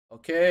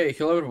Okay,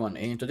 hello everyone.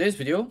 In today's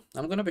video,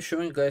 I'm gonna be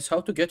showing you guys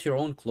how to get your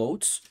own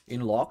clothes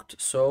in Locked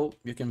so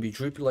you can be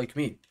drippy like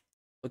me.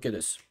 Look at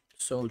this,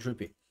 so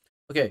drippy.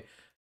 Okay,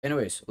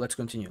 anyways, let's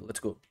continue.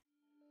 Let's go.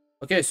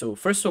 Okay, so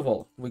first of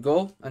all, we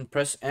go and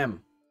press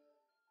M.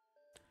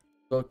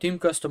 Go team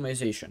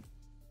customization.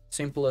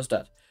 Simple as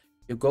that.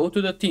 You go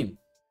to the team.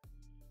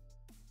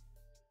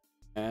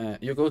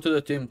 You go to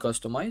the team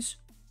customize,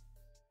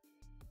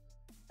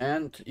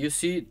 and you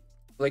see,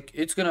 like,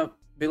 it's gonna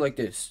be like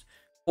this.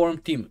 Form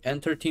team,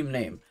 enter team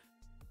name.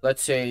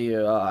 Let's say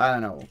I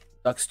don't know,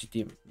 Duxty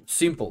team.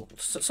 Simple,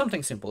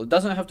 something simple. It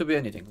doesn't have to be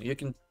anything. You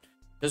can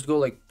just go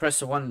like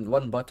press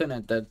one button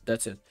and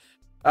that's it.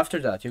 After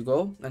that, you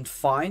go and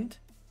find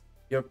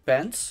your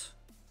pants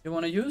you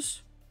want to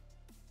use.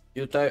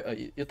 You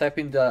type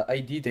in the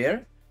ID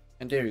there,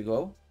 and there you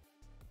go.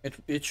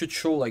 It should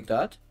show like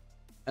that.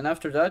 And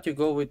after that, you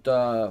go with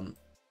the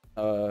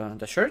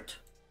shirt.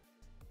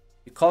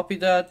 You copy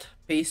that,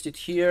 paste it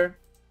here,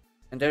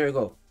 and there you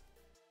go.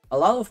 A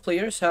lot of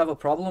players have a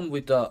problem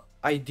with the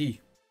ID,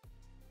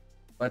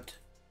 but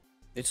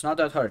it's not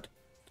that hard.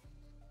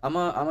 I'm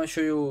gonna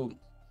show you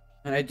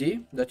an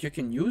ID that you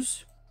can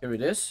use. Here it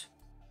is.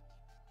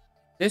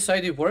 This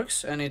ID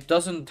works, and it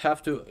doesn't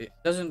do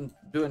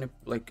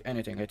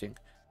anything. I think,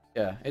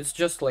 yeah, it's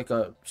just like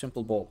a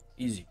simple ball,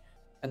 easy.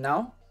 And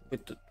now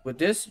with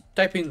this,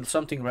 type in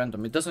something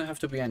random. It doesn't have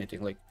to be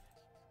anything. Like,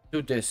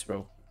 do this,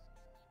 bro.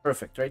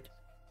 Perfect, right?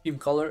 Team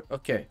color,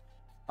 okay,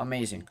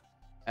 amazing.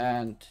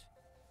 And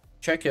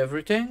check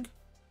everything.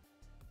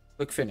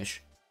 Click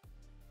finish.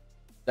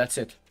 That's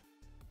it.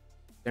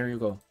 There you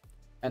go.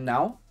 And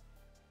now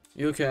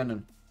you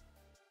can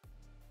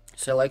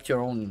select your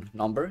own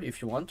number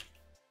if you want.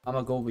 I'm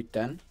gonna go with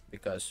 10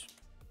 because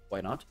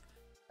why not?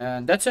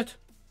 And that's it.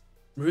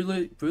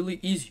 Really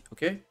easy.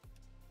 Okay,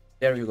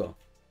 there you go.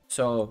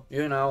 So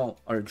you now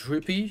are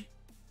drippy.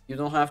 You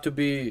don't have to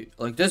be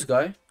like this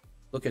guy.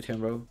 Look at him,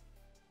 bro.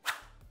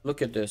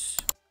 Look at this.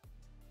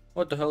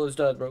 What the hell is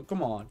that, bro?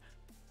 Come on.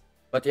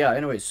 But yeah,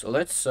 anyways,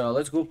 let's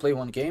go play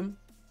one game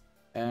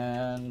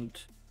and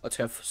let's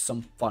have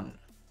some fun.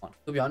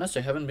 To be honest,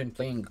 I haven't been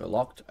playing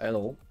Locked at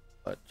all,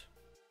 but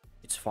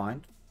it's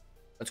fine.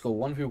 Let's go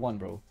 1v1,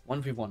 bro.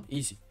 1v1,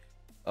 easy.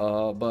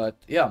 But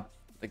yeah,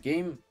 the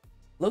game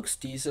looks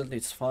decent.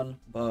 It's fun,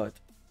 but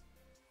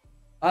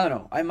I don't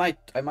know.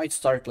 I might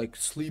start like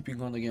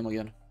sleeping on the game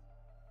again.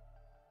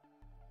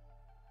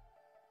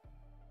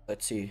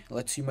 Let's see.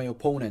 Let's see my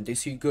opponent.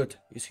 Is he good?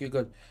 Is he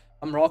good?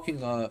 I'm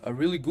rocking a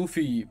really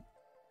goofy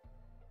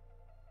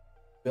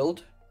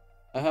build.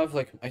 I have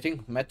like, I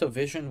think, Meta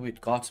Vision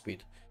with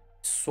Godspeed.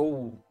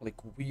 So like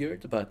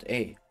weird, but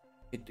hey,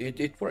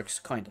 it works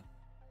kinda.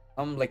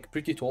 I'm like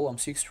pretty tall. I'm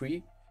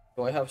 6'3",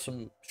 so I have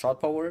some shot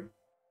power,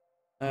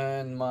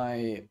 and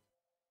my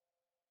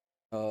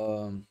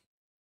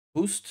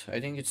boost, I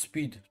think it's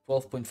speed,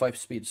 12.5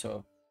 speed.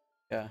 So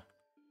yeah,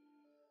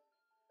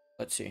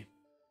 let's see.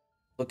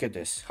 Look at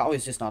this. How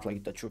is this not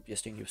like the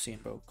trippiest thing you've seen,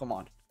 bro? Come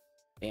on,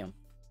 damn.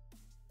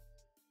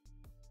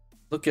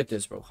 Look at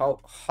this, bro.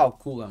 How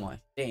cool am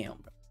I? Damn,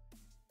 bro.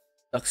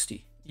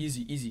 Duxty,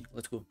 easy.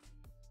 Let's go.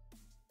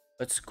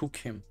 Let's cook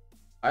him.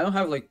 I don't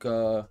have like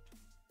the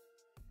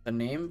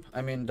name.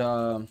 I mean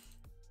I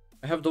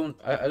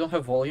don't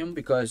have volume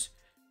because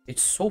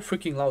it's so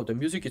freaking loud. The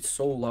music is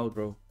so loud,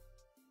 bro.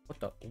 What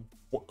the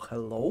what,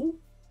 hello?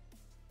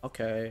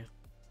 Okay.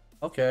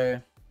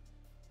 Okay.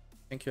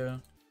 Thank you.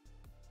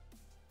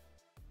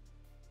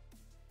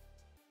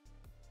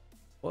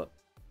 What?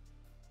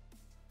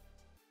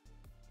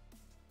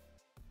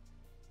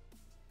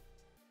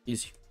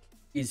 Easy.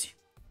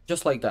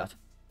 Just like that.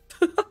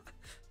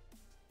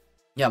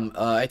 Yeah,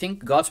 I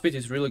think Godspeed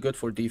is really good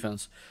for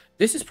defense.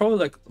 This is probably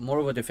like more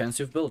of a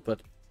defensive build,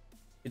 but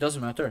it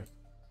doesn't matter.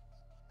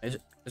 As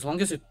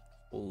long as it,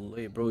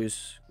 holy bro,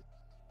 is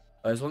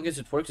as long as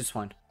it works, it's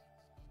fine.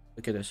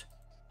 Look at this.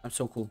 I'm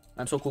so cool.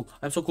 I'm so cool.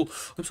 I'm so cool.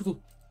 I'm so cool.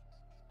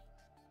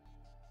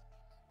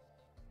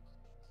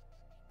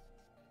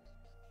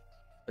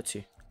 Let's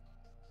see.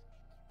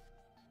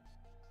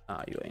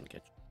 Ah, you ain't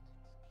catch.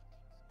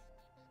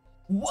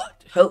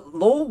 What?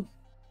 Hello?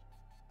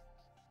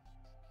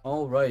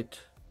 All right.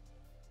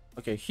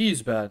 Okay,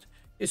 he's bad.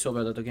 He's so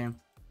bad at the game.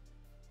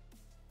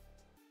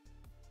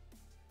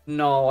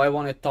 No, I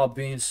wanted top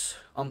beans.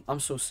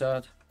 I'm so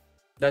sad.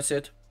 That's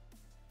it.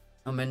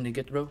 I'm ending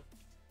it, bro.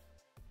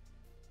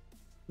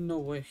 No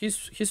way.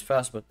 He's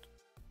fast, but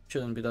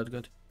shouldn't be that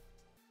good.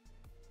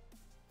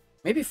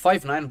 Maybe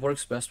 5'9"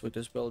 works best with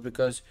this build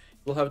because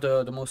you'll have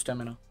the most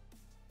stamina.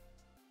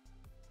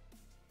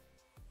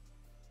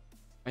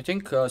 I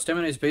think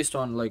stamina is based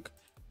on like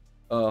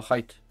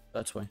height.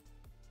 That's why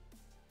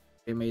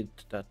they made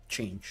that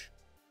change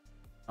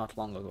not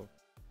long ago.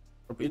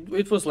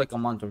 It was like a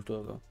month or two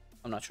ago.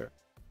 I'm not sure.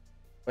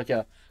 But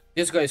yeah,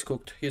 this guy's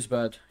cooked. He's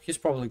bad. He's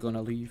probably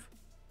gonna leave.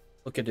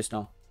 Look at this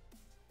now.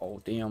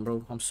 Oh, damn,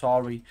 bro. I'm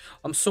sorry.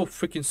 I'm so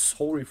freaking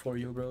sorry for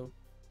you, bro.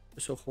 You're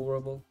so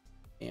horrible.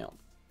 Damn.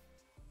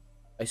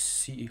 I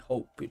see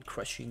hope in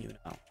crushing you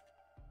now.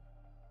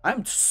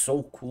 I'm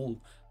so cool.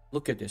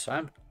 Look at this.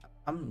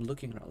 I'm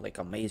looking like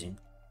amazing.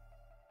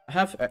 I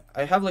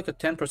have like a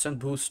 10%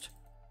 boost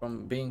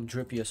from being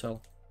drip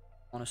ESL,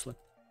 honestly.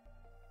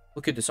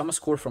 Look at this. I'm gonna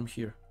score from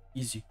here.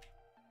 Easy.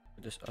 Look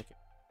at this. Okay.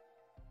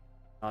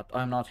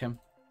 I'm not him.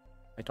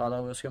 I thought I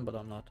was him, but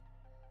I'm not.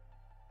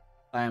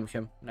 I am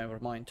him. Never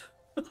mind.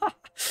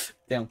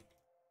 Damn.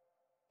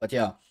 But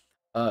yeah.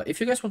 If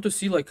you guys want to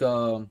see like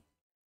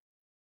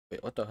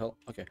wait, what the hell?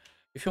 Okay.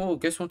 If you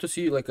guys want to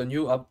see like a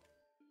new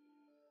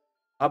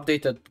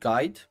updated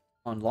guide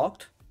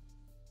unlocked,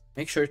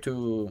 make sure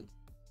to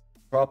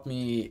drop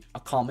me a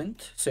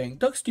comment saying,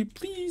 Duxty,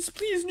 please,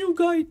 new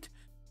guide.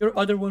 Your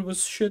other one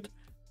was shit.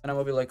 And I'm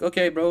gonna be like,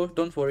 okay, bro,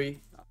 don't worry.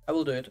 I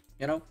will do it,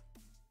 you know?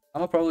 I'm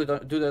gonna probably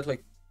do that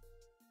like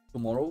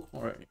tomorrow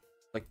or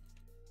like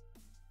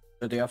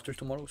the day after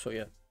tomorrow. So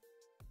yeah,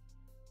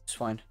 it's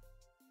fine.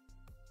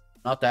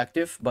 Not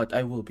active, but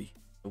I will be.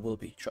 I will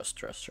be.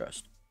 Trust.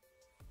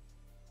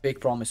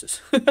 Fake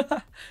promises.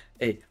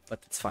 Hey,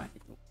 but it's fine.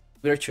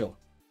 We're chill.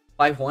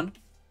 5-1.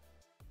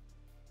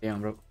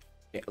 Damn, bro.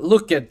 Yeah,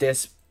 look at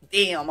this.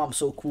 Damn, I'm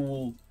so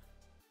cool.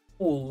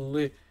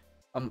 Holy.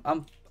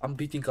 I'm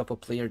beating up a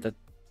player that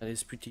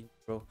is pretty,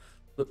 bro.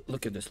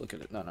 Look at this. Look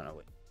at it. No,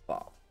 wait.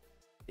 Wow.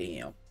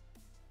 Damn.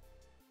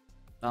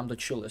 I'm the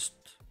chillest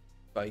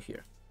guy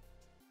here.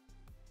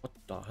 What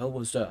the hell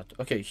was that?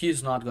 Okay,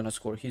 he's not gonna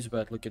score. He's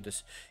bad. Look at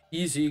this.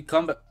 Easy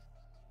comeback.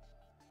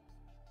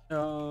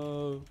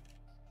 No.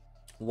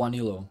 1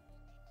 elo.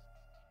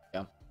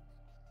 Yeah.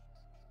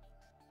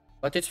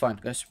 But it's fine,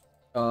 guys.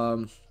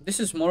 This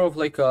is more of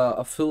like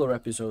a filler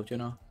episode, you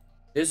know.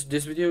 This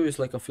video is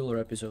like a filler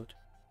episode.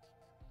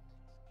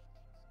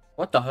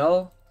 What the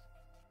hell?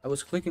 I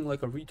was clicking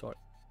like a retard.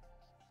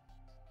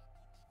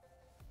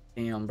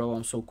 Damn, bro,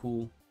 I'm so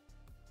cool.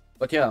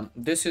 But yeah,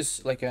 this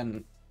is like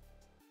a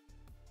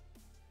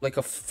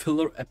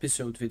filler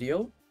episode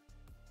video,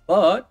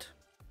 but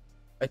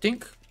I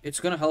think it's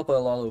gonna help a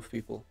lot of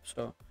people.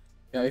 So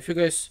yeah, if you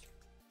guys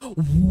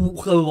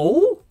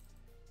hello,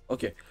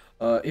 okay,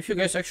 if you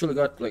guys actually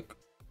got like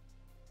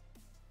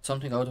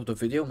something out of the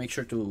video, make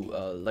sure to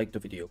like the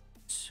video.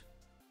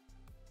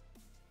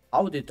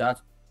 How did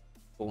that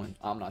go in?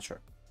 I'm not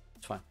sure.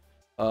 It's fine.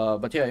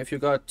 But yeah, if you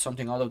got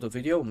something out of the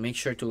video, make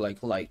sure to like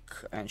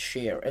and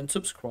share and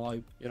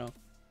subscribe, you know.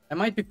 I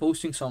might be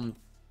posting some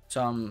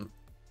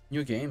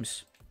new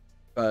games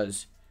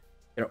because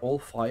they're all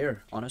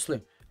fire,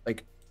 honestly.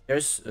 Like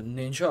there's a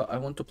Ninja. I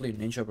want to play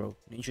Ninja, bro.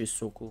 Ninja is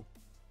so cool.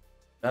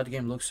 That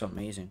game looks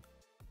amazing.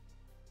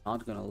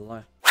 Not gonna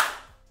lie.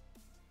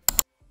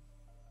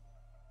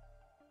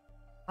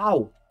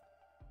 Ow.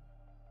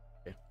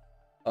 Okay.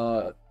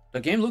 The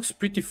game looks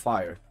pretty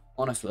fire,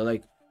 honestly.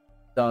 Like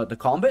the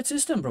combat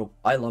system, bro,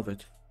 I love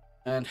it.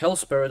 And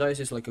Hell's Paradise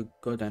is like a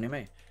good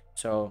anime.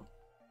 So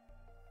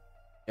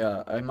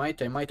yeah, I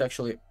might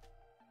actually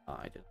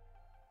I did.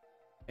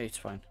 Hey, it's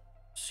fine.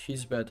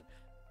 He's bad.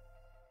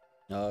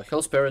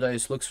 Hell's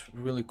Paradise looks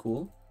really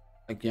cool.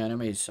 Like the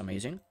anime is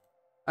amazing.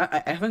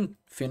 I haven't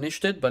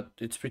finished it, but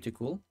it's pretty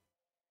cool.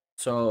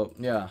 So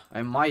yeah,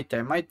 I might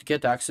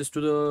get access to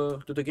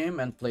the game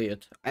and play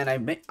it. And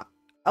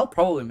I'll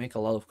probably make a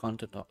lot of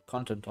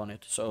content on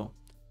it. So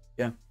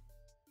yeah.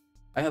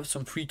 I have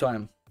some free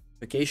time.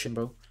 Vacation,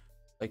 bro.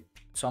 Like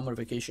summer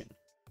vacation.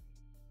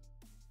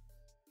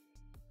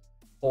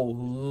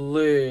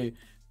 Holy.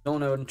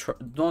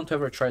 Don't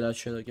ever try that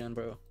shit again,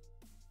 bro.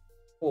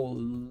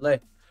 Holy.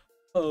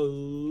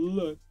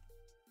 Holy.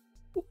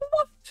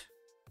 What?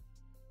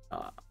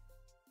 I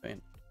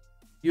mean,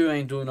 you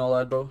ain't doing all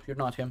that, bro. You're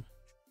not him.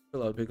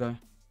 Chill out, big guy.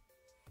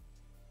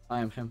 I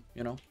am him,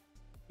 you know?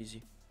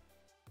 Easy.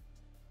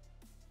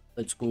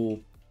 Let's go.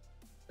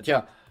 But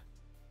yeah,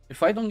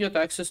 if I don't get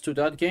access to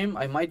that game,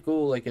 I might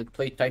go like and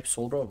play Type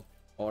Soul, bro,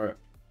 or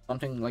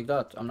something like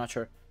that. I'm not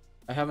sure.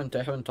 I haven't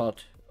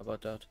thought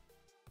about that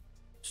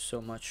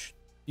so much.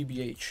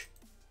 TBH.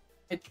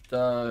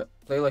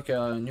 Play like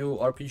a new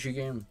RPG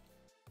game.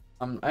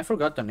 I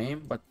forgot the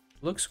name, but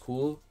looks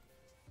cool.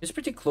 It's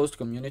pretty closed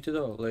community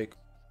though. Like,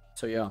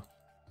 so yeah,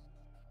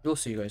 we'll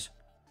see, guys.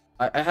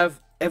 I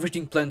have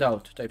everything planned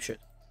out. Type shit.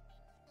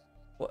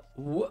 What?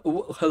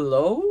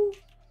 Hello?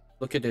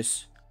 Look at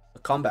this. The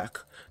comeback.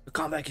 The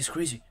comeback is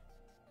crazy.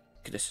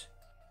 Look at this.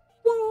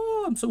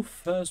 Whoa, I'm so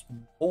fast,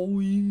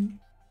 boy.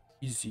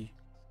 Easy.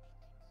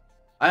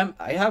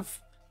 I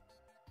have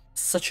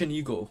such an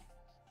ego.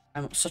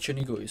 I'm such an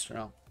egoist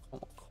now.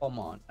 Come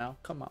on now.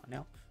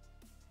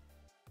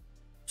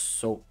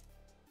 So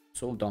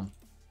dumb.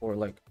 Or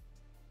like,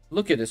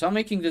 look at this. I'm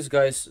making this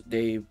guy's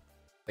day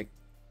like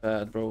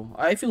bad, bro.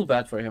 I feel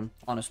bad for him,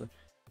 honestly.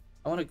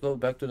 I want to go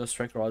back to the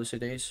Striker Odyssey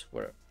days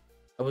where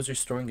I was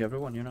restoring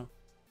everyone, you know.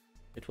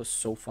 It was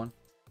so fun.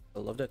 I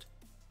loved it.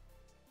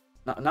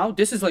 Now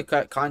this is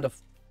like kind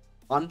of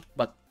fun,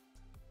 but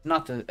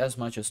not as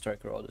much as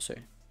Striker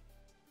Odyssey.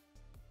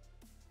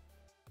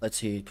 Let's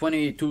see,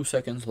 22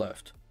 seconds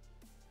left.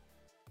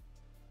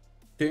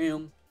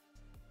 Damn.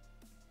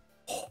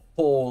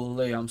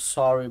 Holy, I'm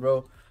sorry,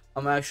 bro.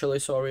 I'm actually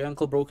sorry.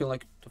 Uncle broken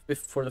like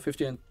for the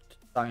 15th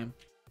time.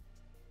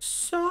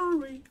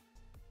 Sorry.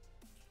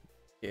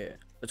 Yeah,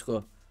 let's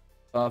go.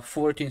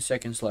 14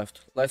 seconds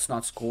left. Let's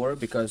not score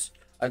because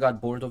I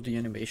got bored of the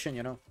animation,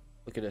 you know.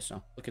 Look at this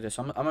now. Look at this.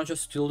 I'm gonna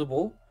just steal the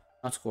ball,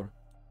 not score.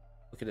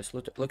 Look at this.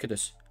 Look at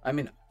this. I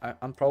mean,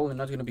 I'm probably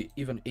not gonna be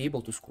even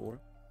able to score.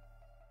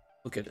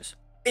 Look at this.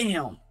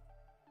 Bam!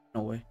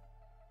 No way.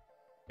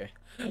 Okay.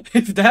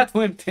 If that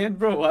went in,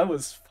 bro,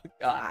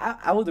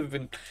 I would have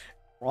been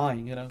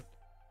crying, you know.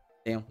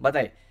 Damn. But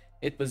hey,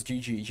 it was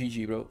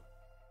GG, bro.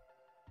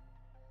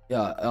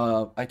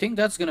 Yeah, I think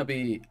that's gonna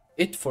be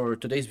it for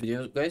today's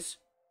video, guys.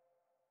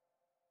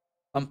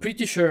 I'm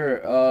pretty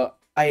sure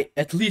I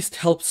at least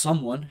helped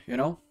someone, you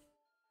know.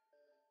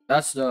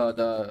 That's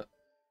the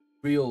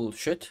real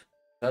shit.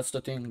 That's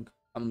the thing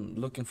I'm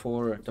looking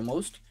for the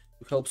most,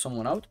 to help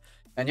someone out.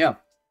 And yeah,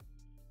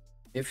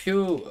 if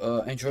you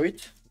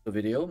enjoyed the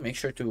video, make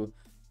sure to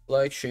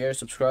like, share,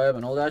 subscribe,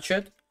 and all that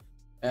shit.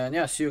 And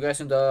yeah, see you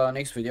guys in the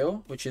next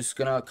video, which is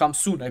gonna come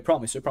soon. I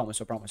promise.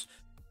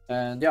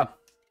 And yeah,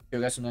 see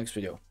you guys in the next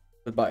video.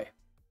 Goodbye.